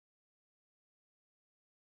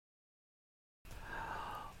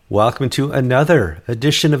Welcome to another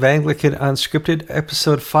edition of Anglican Unscripted,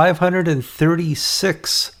 episode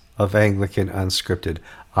 536 of Anglican Unscripted.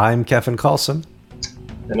 I'm Kevin Carlson.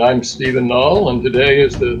 And I'm Stephen Null, and today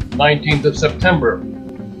is the 19th of September,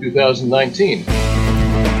 2019.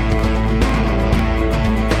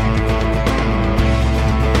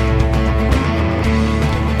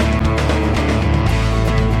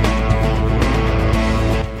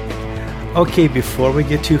 Okay, before we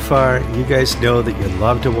get too far, you guys know that you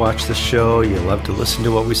love to watch the show, you love to listen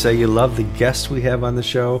to what we say, you love the guests we have on the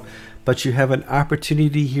show, but you have an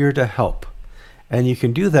opportunity here to help. And you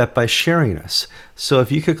can do that by sharing us. So if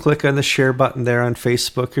you could click on the share button there on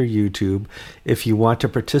Facebook or YouTube, if you want to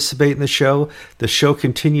participate in the show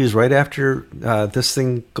continues right after this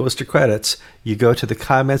thing goes to credits. You go to the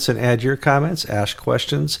comments and add your comments, ask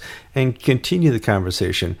questions, and continue the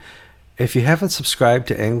conversation. If you haven't subscribed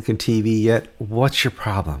to Anglican TV yet, what's your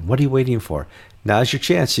problem? What are you waiting for? Now's your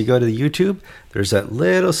chance. You go to the YouTube, there's that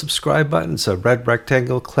little subscribe button. It's a red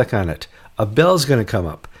rectangle. Click on it. A bell's going to come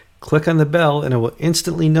up. Click on the bell, and it will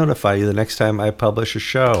instantly notify you the next time I publish a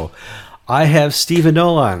show. I have Stephen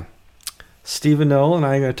Null on. Stephen Null and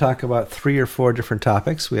I are going to talk about 3 or 4 different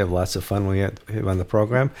topics. We have lots of fun when we have him on the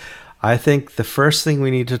program. I think the first thing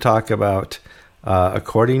we need to talk about,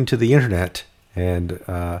 according to the internet, and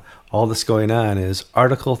all this going on, is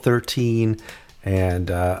Article 13 and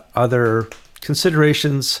other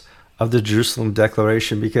considerations of the Jerusalem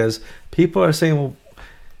Declaration, because people are saying, well,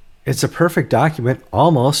 it's a perfect document,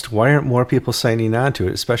 almost. Why aren't more people signing on to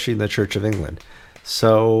it, especially in the Church of England?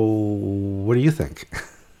 So what do you think?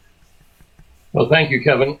 Well, thank you,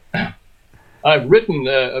 Kevin. I've written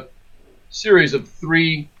a series of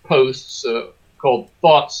 3 posts called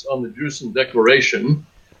Thoughts on the Jerusalem Declaration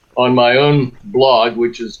on my own blog,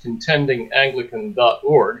 which is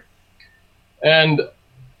contendinganglican.org. And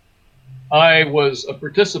I was a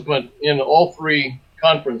participant in all 3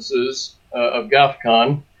 conferences of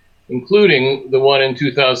GAFCON, including the one in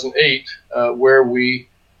 2008, where we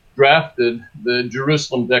drafted the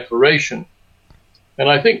Jerusalem Declaration. And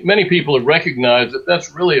I think many people have recognized that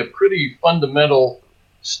that's really a pretty fundamental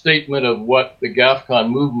statement of what the GAFCON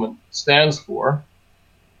movement stands for.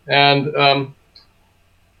 And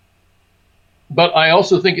but I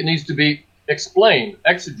also think it needs to be explained,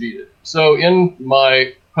 exegeted. So in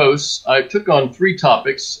my posts, I took on 3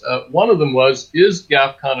 topics. One of them was, is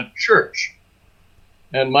GAFCON a church?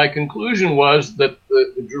 And my conclusion was that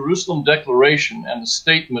the Jerusalem Declaration and the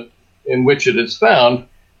statement in which it is found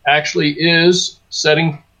actually is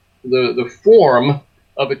setting the form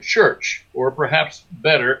of a church, or perhaps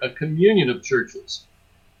better, a communion of churches.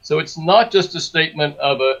 So it's not just a statement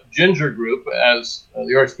of a ginger group, as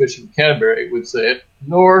the Archbishop of Canterbury would say it,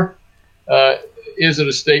 nor is it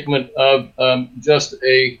a statement of just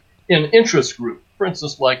an interest group, for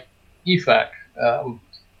instance, like EFAC.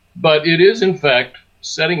 But it is, in fact,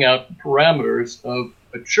 setting out the parameters of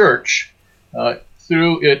a church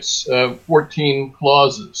through its 14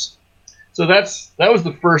 clauses. So that was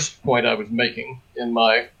the first point I was making in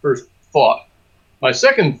my first thought. My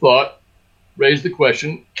second thought raised the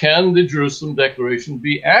question, can the Jerusalem Declaration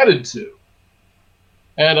be added to?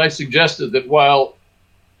 And I suggested that while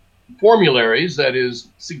formularies, that is,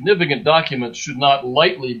 significant documents, should not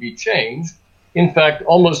lightly be changed, in fact,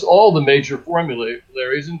 almost all the major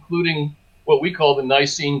formularies, including what we call the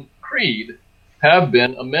Nicene Creed, have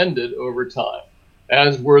been amended over time,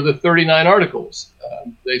 as were the 39 articles.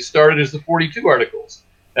 They started as the 42 articles,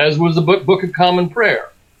 as was the Book of Common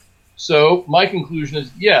Prayer. So my conclusion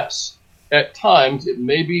is, yes, at times it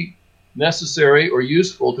may be necessary or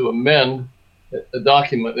useful to amend a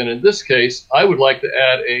document. And in this case, I would like to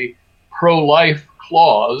add a pro-life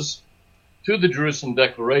clause to the Jerusalem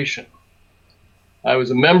Declaration. I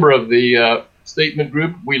was a member of the statement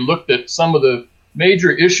group. We looked at some of the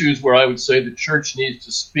major issues where I would say the church needs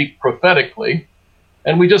to speak prophetically,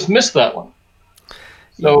 and we just missed that one.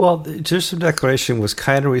 So, well, the Jerusalem Declaration was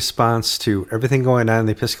kind of a response to everything going on in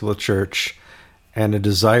the Episcopal Church and a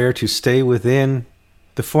desire to stay within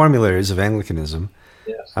the formularies of Anglicanism.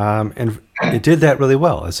 yes. And it did that really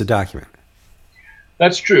well as a document.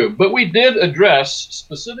 That's true. But we did address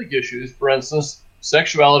specific issues, for instance,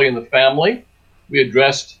 sexuality in the family. We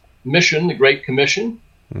addressed mission, the Great Commission,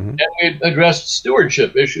 and we addressed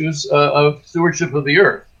stewardship issues of stewardship of the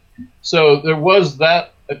earth. So there was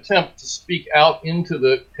that attempt to speak out into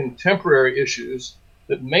the contemporary issues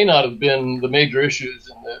that may not have been the major issues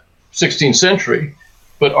in the 16th century,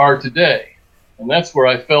 but are today. And that's where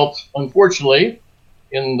I felt, unfortunately,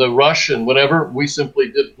 in the rush and whatever, we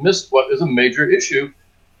simply missed what is a major issue,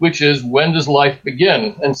 which is, when does life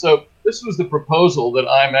begin? And so this was the proposal that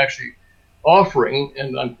I'm actually offering,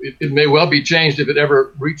 and it may well be changed if it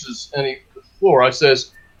ever reaches any floor. I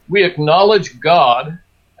says, we acknowledge God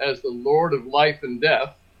as the Lord of life and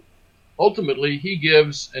death. Ultimately, he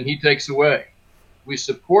gives and he takes away. We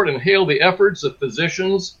support and hail the efforts of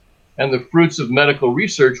physicians and the fruits of medical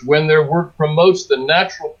research when their work promotes the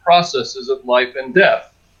natural processes of life and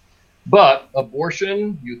death. But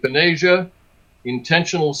abortion, euthanasia,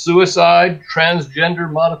 intentional suicide,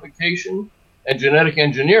 transgender modification, and genetic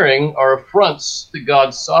engineering are affronts to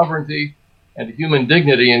God's sovereignty and human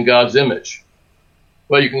dignity in God's image.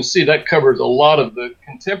 Well, you can see that covers a lot of the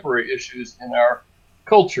contemporary issues in our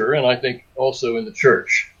culture, and I think also in the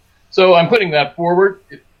church. So I'm putting that forward.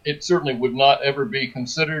 It certainly would not ever be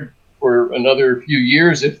considered for another few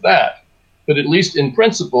years, if that. But at least in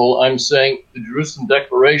principle, I'm saying the Jerusalem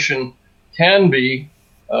Declaration can be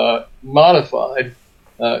modified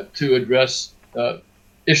to address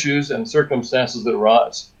issues and circumstances that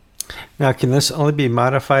arise. Now, can this only be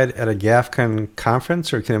modified at a GAFCON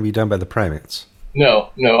conference, or can it be done by the primates?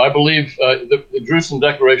 No. I believe the Jerusalem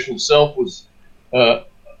Declaration itself was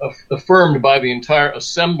affirmed by the entire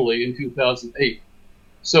assembly in 2008.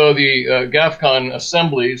 So the GAFCON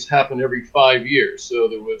assemblies happen every 5 years. So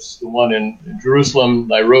there was the one in Jerusalem,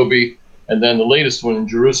 Nairobi, and then the latest one in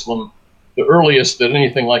Jerusalem. The earliest that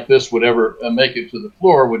anything like this would ever make it to the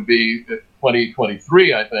floor would be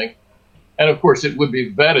 2023, I think. And of course, it would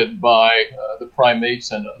be vetted by the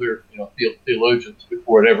primates and other theologians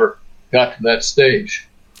before it ever got to that stage.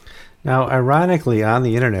 Now, ironically, on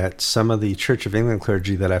the internet, some of the Church of England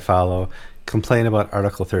clergy that I follow complain about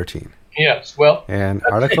Article 13. Yes, well, and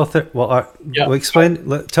Article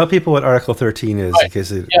tell people what Article 13 is. Right. In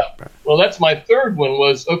case well, that's my third one.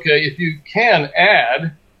 Was okay, if you can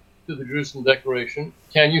add to the Jerusalem Declaration,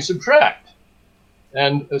 can you subtract?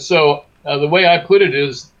 And so the way I put it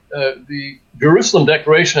is the Jerusalem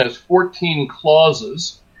Declaration has 14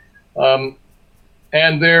 clauses, and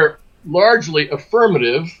they're largely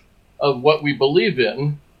affirmative of what we believe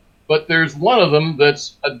in, but there's one of them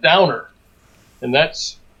that's a downer, and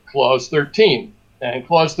that's Clause 13. And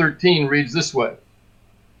Clause 13 reads this way: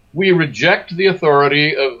 we reject the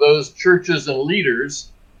authority of those churches and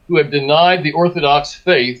leaders who have denied the Orthodox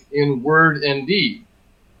faith in word and deed.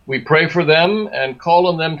 We pray for them and call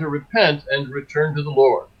on them to repent and return to the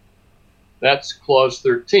Lord. That's Clause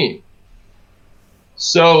 13.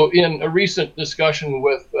 So in a recent discussion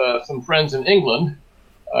with some friends in England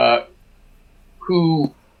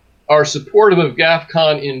who are supportive of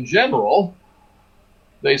GAFCON in general,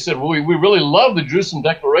 they said, well, we really love the Jerusalem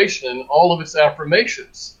Declaration and all of its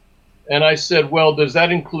affirmations. And I said, well, does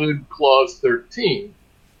that include Clause 13?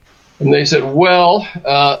 And they said, well,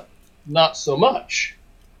 not so much.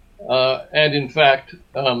 And in fact,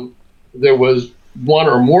 there was one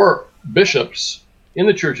or more bishops in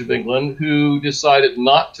the Church of England who decided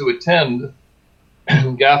not to attend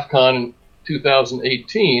GAFCON in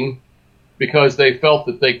 2018 because they felt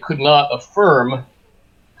that they could not affirm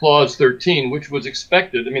Clause 13, which was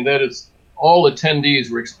expected. I mean, that is, all attendees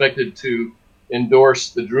were expected to endorse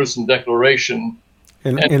the Jerusalem Declaration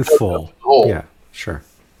in full. Yeah, sure.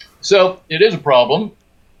 So it is a problem.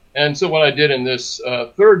 And so what I did in this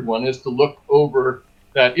third one is to look over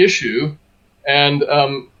that issue. And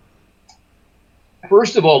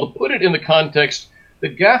first of all, to put it in the context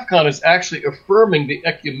that GAFCON is actually affirming the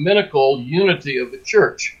ecumenical unity of the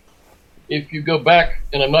church. If you go back,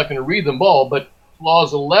 and I'm not going to read them all, but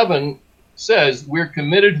Clause 11 says we're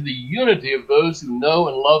committed to the unity of those who know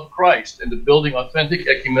and love Christ and to building authentic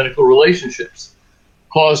ecumenical relationships.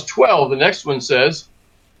 Clause 12, the next one, says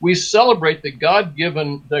we celebrate the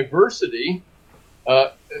God-given diversity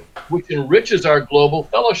which enriches our global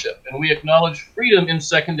fellowship, and we acknowledge freedom in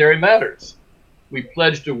secondary matters. We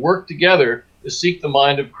pledge to work together to seek the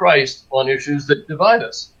mind of Christ on issues that divide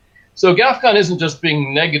us. So GAFCON isn't just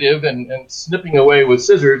being negative and snipping away with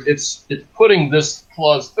scissors. It's putting this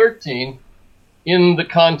Clause 13 in the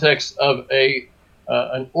context of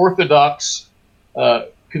an Orthodox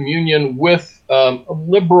communion with a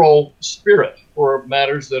liberal spirit for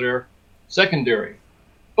matters that are secondary.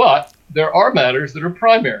 But there are matters that are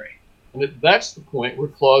primary. And that's the point where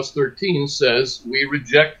Clause 13 says we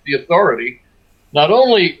reject the authority not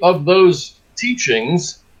only of those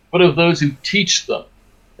teachings, but of those who teach them.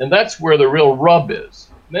 And that's where the real rub is.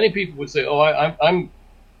 Many people would say, I'm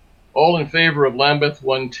all in favor of Lambeth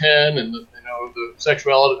 110 and the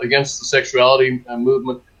sexuality, against the sexuality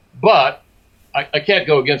movement, but I can't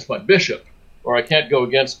go against my bishop, or I can't go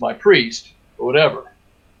against my priest, or whatever.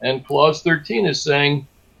 And Clause 13 is saying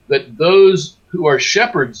that those who are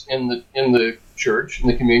shepherds in the church, in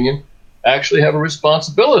the communion, actually have a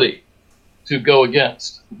responsibility to go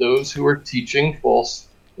against those who are teaching false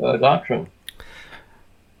doctrine.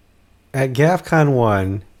 At GAFCON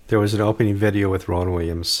 1, there was an opening video with Rowan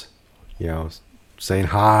Williams, saying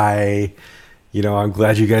hi, I'm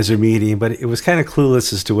glad you guys are meeting, but it was kind of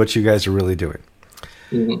clueless as to what you guys are really doing.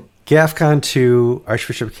 Mm-hmm. GAFCON 2,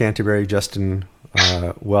 Archbishop of Canterbury, Justin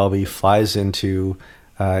Welby, flies into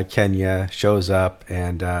Kenya, shows up,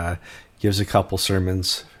 and gives a couple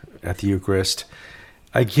sermons at the Eucharist.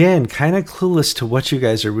 Again, kind of clueless to what you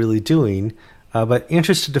guys are really doing, but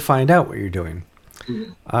interested to find out what you're doing.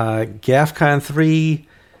 GAFCON 3,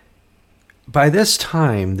 by this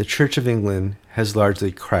time, the Church of England has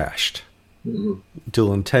largely crashed.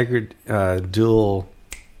 Dual integrity, I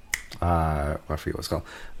forget what it's called.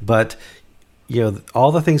 But,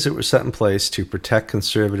 all the things that were set in place to protect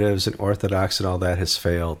conservatives and Orthodox and all that has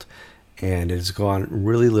failed. And it has gone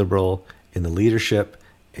really liberal in the leadership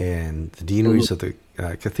and the deaneries of the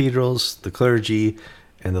cathedrals, the clergy,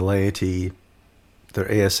 and the laity.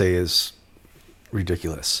 Their ASA is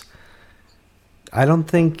ridiculous. I don't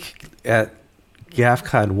think at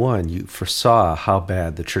GAFCON 1 you foresaw how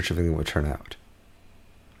bad the Church of England would turn out.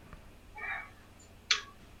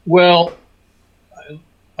 Well,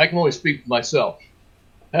 I can only speak for myself.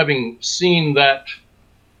 Having seen that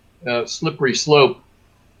slippery slope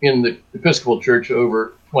in the Episcopal Church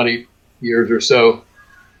over 20 years or so,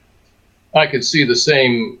 I could see the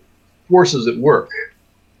same forces at work.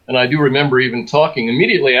 And I do remember even talking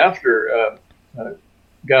immediately after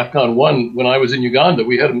GAFCON 1, when I was in Uganda,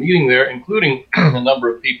 we had a meeting there, including a number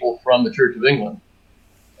of people from the Church of England.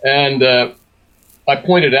 And I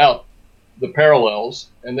pointed out the parallels,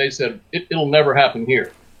 and they said, it'll never happen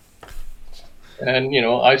here. And,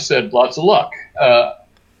 I said, lots of luck.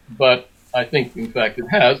 But I think, in fact, it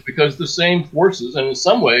has, because the same forces, and in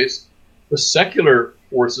some ways, the secular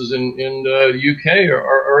forces in the UK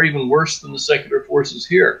are even worse than the secular forces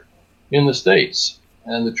here in the States.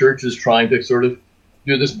 And the church is trying to sort of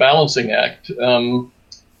do this balancing act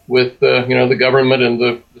with the government and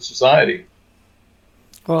the society.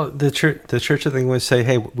 Well, the Church of England would say,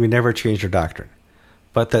 hey, we never changed our doctrine.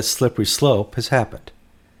 But that slippery slope has happened.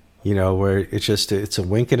 Where it's a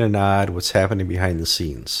wink and a nod what's happening behind the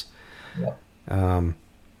scenes. Yeah.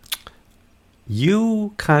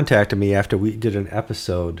 You contacted me after we did an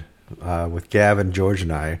episode with Gavin, George,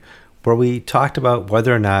 and I, where we talked about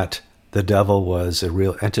whether or not the devil was a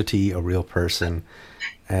real entity, a real person.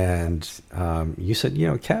 And you said,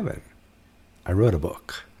 Kevin, I wrote a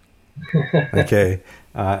book. Okay.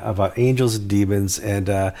 About angels and demons. And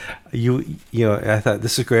I thought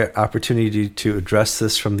this is a great opportunity to address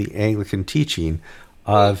this from the Anglican teaching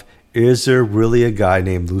of, is there really a guy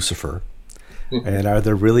named Lucifer? And are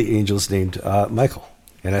there really angels named Michael?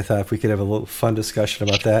 And I thought if we could have a little fun discussion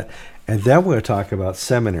about that. And then we're going to talk about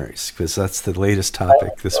seminaries, because that's the latest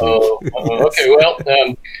topic this week. Yes. Okay, well,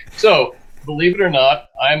 so believe it or not,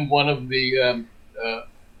 I'm one of the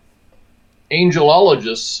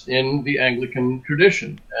angelologists in the Anglican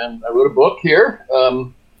tradition. And I wrote a book here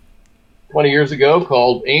 20 years ago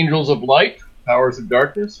called Angels of Light, Powers of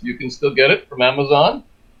Darkness. You can still get it from Amazon.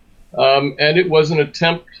 And it was an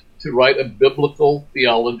attempt to write a biblical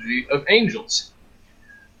theology of angels.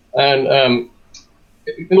 And a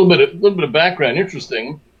little bit of background,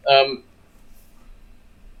 interesting.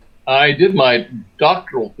 I did my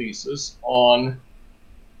doctoral thesis on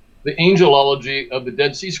the angelology of the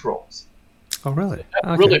Dead Sea Scrolls. Oh, really?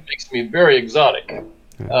 That really makes me very exotic.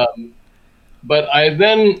 Yeah. But I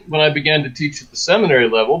then, when I began to teach at the seminary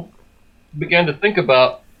level, began to think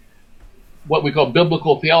about what we call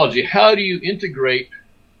biblical theology. How do you integrate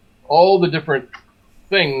all the different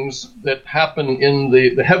things that happen in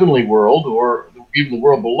the heavenly world, or even the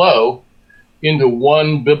world below, into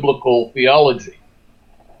one biblical theology?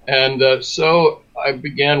 And so I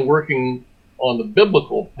began working on the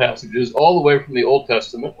biblical passages all the way from the Old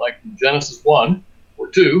Testament, like from Genesis 1 or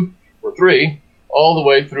 2 or 3, all the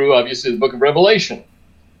way through, obviously, the book of Revelation.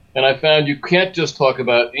 And I found you can't just talk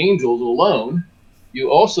about angels alone.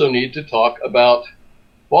 You also need to talk about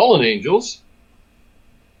fallen angels.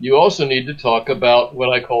 You also need to talk about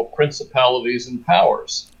what I call principalities and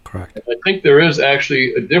powers. Correct. And I think there is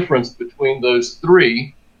actually a difference between those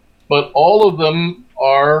three, but all of them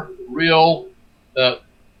are real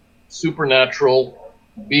supernatural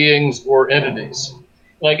beings or entities.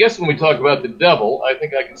 And I guess when we talk about the devil, I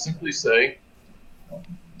think I can simply say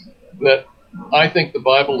that I think the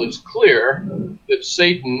Bible is clear that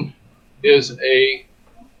Satan is a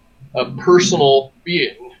personal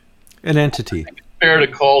being. An entity. It's fair to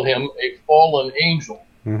call him a fallen angel.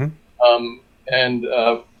 Mm-hmm.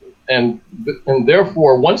 And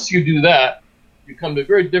therefore, once you do that, you come to a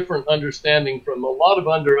very different understanding from a lot of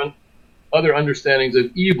other understandings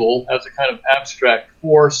of evil as a kind of abstract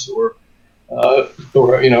force or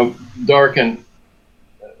dark and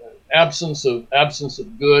absence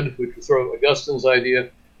of good, which was sort of Augustine's idea.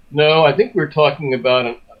 No, I think we're talking about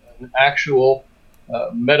an actual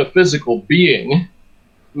metaphysical being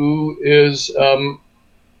who is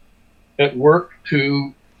at work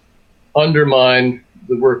to undermine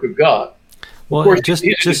the work of God. Well, of course,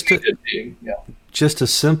 just a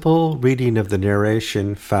simple reading of the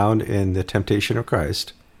narration found in The Temptation of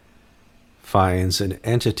Christ finds an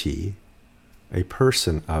entity, a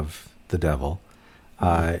person of the devil,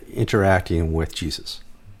 interacting with Jesus.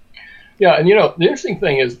 Yeah, and the interesting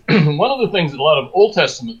thing is, one of the things that a lot of Old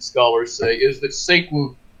Testament scholars say is that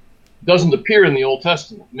Satan doesn't appear in the Old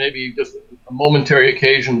Testament. Maybe just a momentary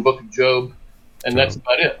occasion, Book of Job, and that's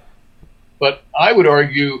about it. But I would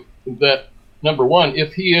argue that, number one,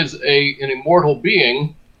 if he is an immortal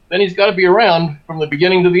being, then he's got to be around from the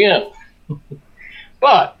beginning to the end.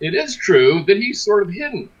 But it is true that he's sort of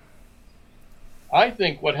hidden. I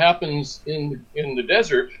think what happens in the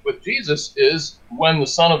desert with Jesus is when the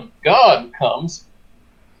Son of God comes,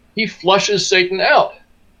 he flushes Satan out.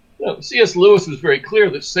 C.S. Lewis was very clear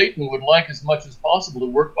that Satan would like as much as possible to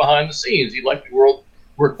work behind the scenes. He'd like to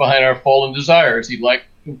work behind our fallen desires. He'd like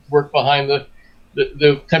to work behind the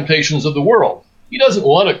temptations of the world. He doesn't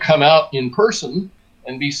want to come out in person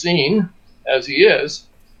and be seen as he is.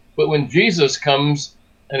 But when Jesus comes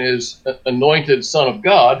and is anointed Son of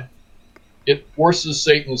God, it forces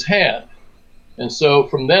Satan's hand. And so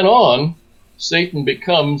from then on, Satan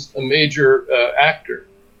becomes a major actor.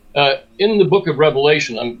 In the book of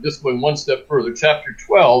Revelation, I'm just going one step further, chapter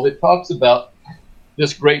 12, it talks about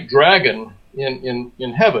this great dragon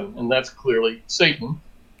in heaven, and that's clearly Satan.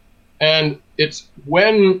 And it's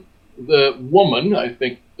when the woman, I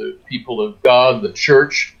think the people of God, the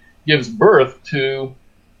church, gives birth to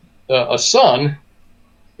a son,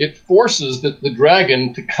 it forces the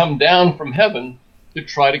dragon to come down from heaven to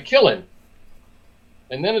try to kill him.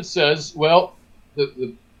 And then it says, well,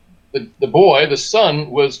 the boy, the son,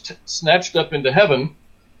 was snatched up into heaven,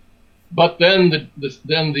 but then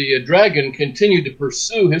the dragon continued to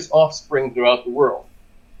pursue his offspring throughout the world.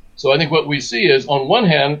 So I think what we see is, on one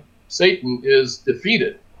hand, Satan is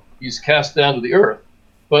defeated. He's cast down to the earth.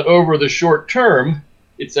 But over the short term,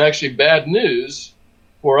 it's actually bad news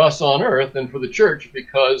for us on earth and for the church,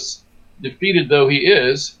 because defeated though he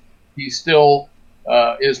is, he still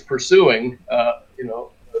is pursuing,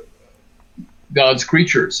 God's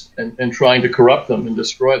creatures and trying to corrupt them and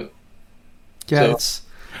destroy them. Yeah,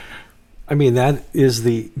 that is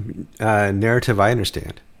the narrative I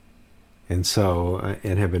understand, and so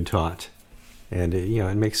and have been taught, and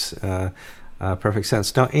it makes perfect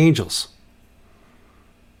sense. Now, angels.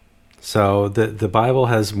 So the Bible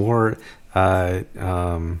has more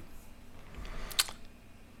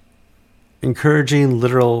encouraging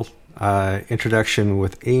literal introduction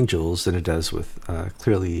with angels than it does with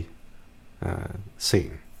clearly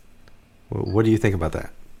Satan. What do you think about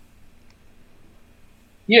that?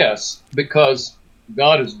 Yes, because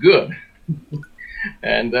God is good,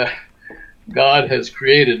 and God has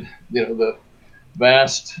created, the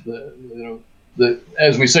vast,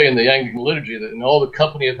 as we say in the Anglican liturgy, that in all the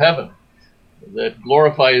company of heaven that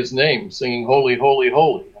glorify His name, singing "Holy, Holy,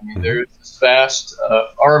 Holy." I mean, there is this vast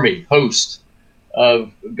army, host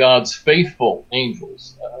of God's faithful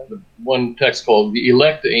angels. The one text called the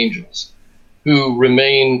elect angels, who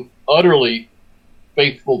remain utterly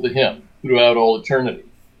faithful to Him throughout all eternity.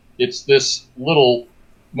 It's this little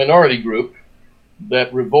minority group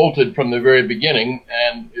that revolted from the very beginning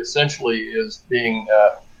and essentially is being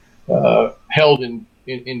held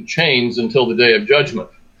in chains until the day of judgment.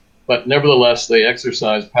 But nevertheless, they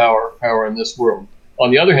exercise power in this world.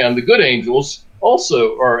 On the other hand, the good angels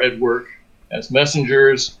also are at work as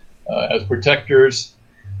messengers, as protectors.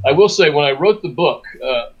 I will say, when I wrote the book,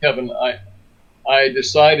 Kevin, I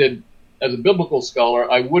decided, as a biblical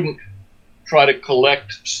scholar, I wouldn't try to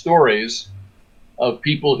collect stories of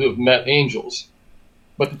people who have met angels.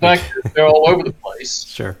 But the fact is, they're all over the place.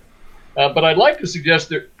 Sure. But I'd like to suggest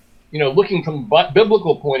that, looking from a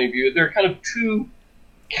biblical point of view, there are kind of two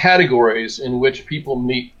categories in which people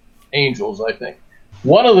meet angels, I think.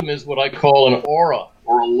 One of them is what I call an aura,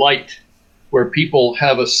 or a light, where people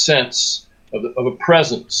have a sense of a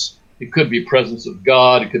presence. It could be a presence of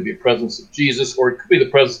God, it could be a presence of Jesus, or it could be the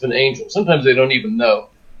presence of an angel. Sometimes they don't even know.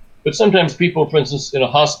 But sometimes people, for instance, in a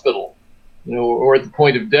hospital, or at the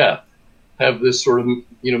point of death, have this sort of,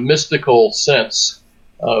 mystical sense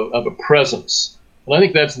of a presence. And I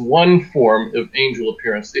think that's one form of angel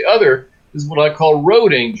appearance. The other is what I call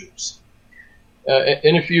road angels.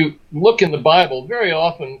 And if you look in the Bible, very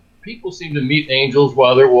often people seem to meet angels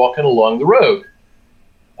while they're walking along the road.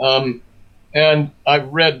 And I've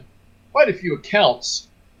read quite a few accounts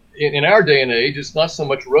in our day and age. It's not so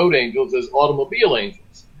much road angels as automobile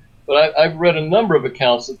angels. But I've read a number of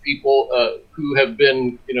accounts of people who have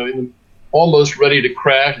been, almost ready to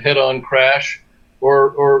crash, head-on crash,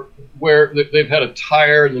 or where they've had a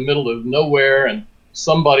tire in the middle of nowhere and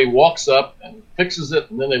somebody walks up and fixes it,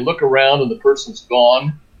 and then they look around and the person's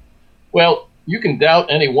gone. Well, you can doubt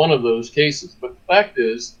any one of those cases, but the fact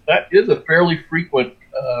is that is a fairly frequent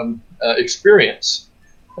experience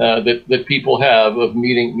that people have of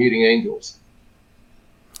meeting angels.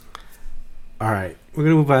 All right, we're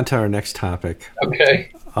going to move on to our next topic.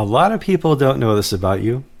 Okay. A lot of people don't know this about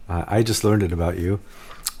you. I just learned it about you.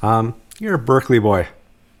 You're a Berkeley boy.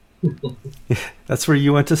 That's where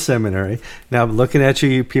you went to seminary. Now, looking at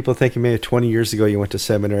you, people think maybe 20 years ago you went to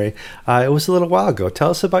seminary. It was a little while ago.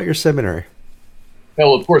 Tell us about your seminary.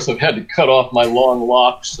 Well, of course, I've had to cut off my long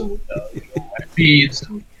locks and my beads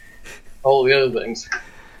and all the other things.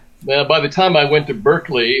 Now, by the time I went to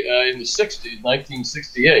Berkeley in the 60s,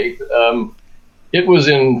 1968, it was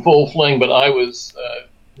in full fling, but I was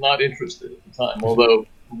not interested at the time, although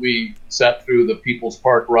we sat through the People's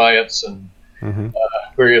Park riots and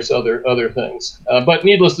various other things. But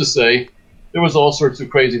needless to say, there was all sorts of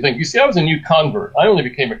crazy things. You see, I was a new convert. I only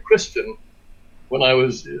became a Christian when I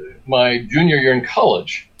was my junior year in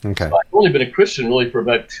college. Okay. So I've only been a Christian really for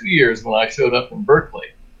about 2 years when I showed up in Berkeley.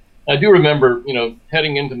 I do remember,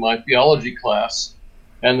 heading into my theology class,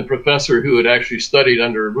 and the professor who had actually studied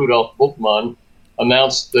under Rudolf Bultmann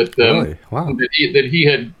announced that Really? Wow. that he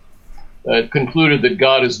had concluded that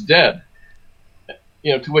God is dead.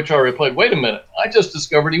 To which I replied, "Wait a minute! I just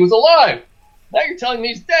discovered he was alive. Now you're telling me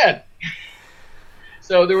he's dead."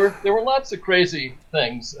 So there were lots of crazy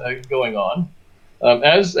things going on,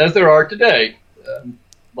 as there are today,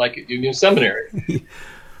 like at Union Seminary.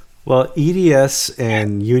 Well, EDS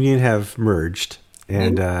and Union have merged,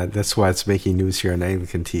 and that's why it's making news here on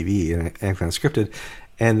Anglican TV and Anglican Unscripted.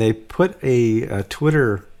 And they put a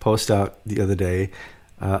Twitter post out the other day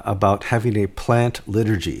about having a plant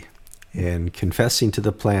liturgy and confessing to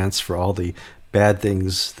the plants for all the bad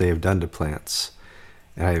things they have done to plants.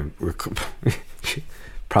 And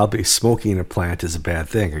probably smoking a plant is a bad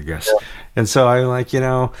thing, I guess. Yeah. And so I'm like,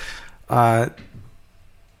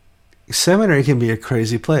 seminary can be a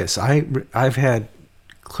crazy place. I've had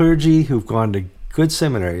clergy who've gone to good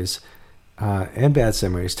seminaries and bad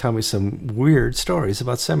seminaries tell me some weird stories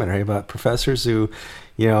about seminary, about professors who,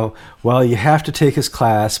 well, you have to take his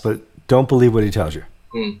class, but don't believe what he tells you.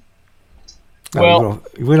 Well,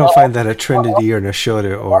 we don't find that at Trinity or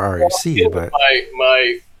Nashotah or REC, but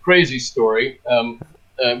my crazy story,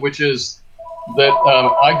 which is that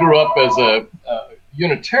I grew up as a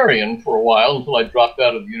Unitarian for a while until I dropped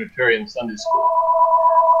out of Unitarian Sunday school.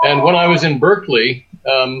 And when I was in Berkeley,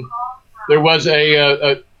 there was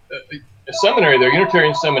a seminary there,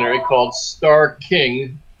 Unitarian seminary called Starr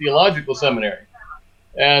King Theological Seminary,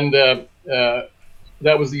 and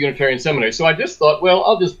that was the Unitarian seminary. So I just thought, well,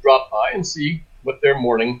 I'll just drop by and see what their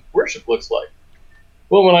morning worship looks like.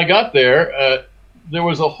 Well, when I got there, there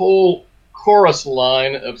was a whole chorus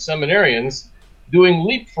line of seminarians doing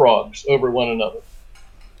leapfrogs over one another.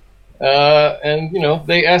 And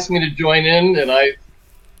they asked me to join in, and I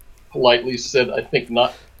politely said, "I think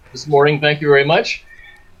not this morning, thank you very much."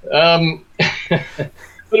 But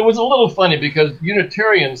it was a little funny because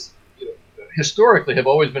Unitarians historically have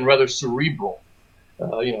always been rather cerebral.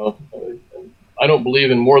 I don't believe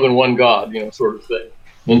in more than one God, sort of thing.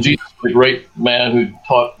 And Jesus was a great man who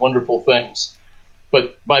taught wonderful things.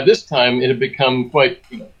 But by this time, it had become quite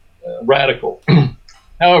radical.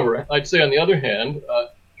 However, I'd say on the other hand,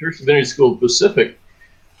 Church Divinity School Pacific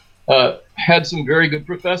had some very good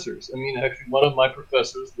professors. I mean, actually, one of my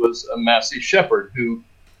professors was Massey Shepard, who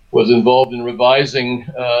was involved in revising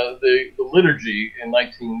the liturgy in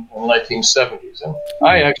 1970s. And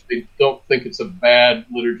I actually don't think it's a bad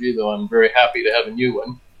liturgy, though I'm very happy to have a new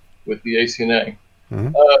one with the ACNA.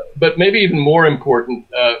 Mm-hmm. But maybe even more important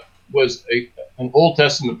was an Old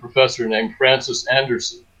Testament professor named Francis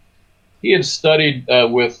Anderson. He had studied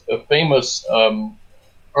with a famous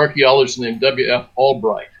archaeologist named W.F.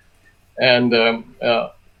 Albright. And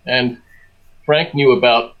Frank knew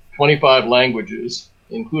about 25 languages,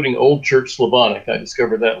 including Old Church Slavonic. I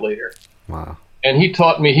discovered that later. Wow. And he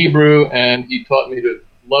taught me Hebrew, and he taught me to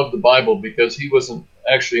love the Bible because he wasn't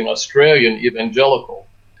actually an Australian evangelical.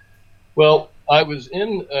 Well, I was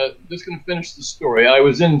just going to finish the story. I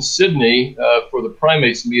was in Sydney for the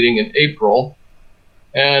Primates meeting in April,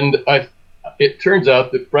 and I it turns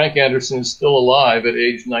out that Frank Anderson is still alive at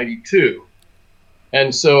age 92.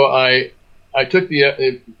 And so I took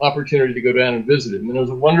the opportunity to go down and visit him, and it was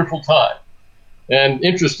a wonderful time. And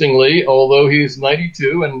interestingly, although he's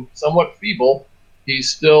 92 and somewhat feeble, he's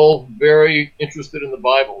still very interested in the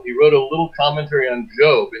Bible. He wrote a little commentary on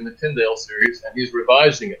Job in the Tyndale series, and he's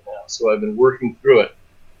revising it now. So I've been working through it.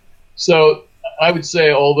 So I would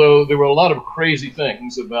say, although there were a lot of crazy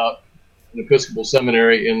things about an Episcopal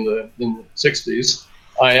seminary in the 60s,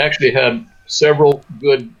 I actually had several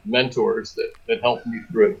good mentors that helped me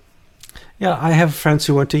through. Yeah, I have friends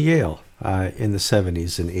who went to Yale in the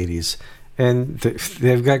 70s and 80s, and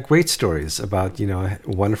they've got great stories about,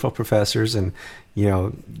 wonderful professors and,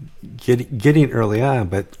 getting early on,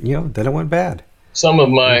 but, then it went bad. Some of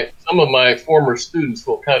my former students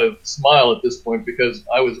will kind of smile at this point because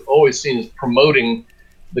I was always seen as promoting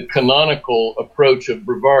the canonical approach of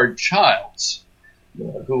Brevard Childs,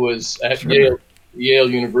 who was at Yale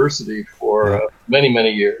University for many,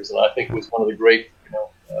 many years, and I think was one of the great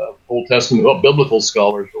Old Testament biblical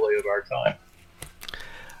scholars really of our time.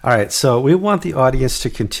 All right, so we want the audience to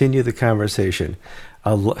continue the conversation.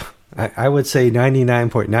 I would say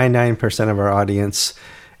 99.99% of our audience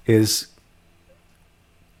is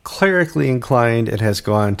clerically inclined and has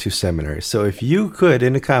gone to seminary. So if you could,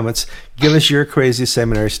 in the comments, give us your crazy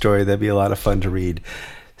seminary story, that'd be a lot of fun to read.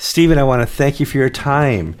 Stephen, I want to thank you for your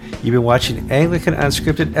time. You've been watching Anglican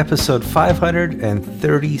Unscripted, episode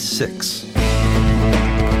 536.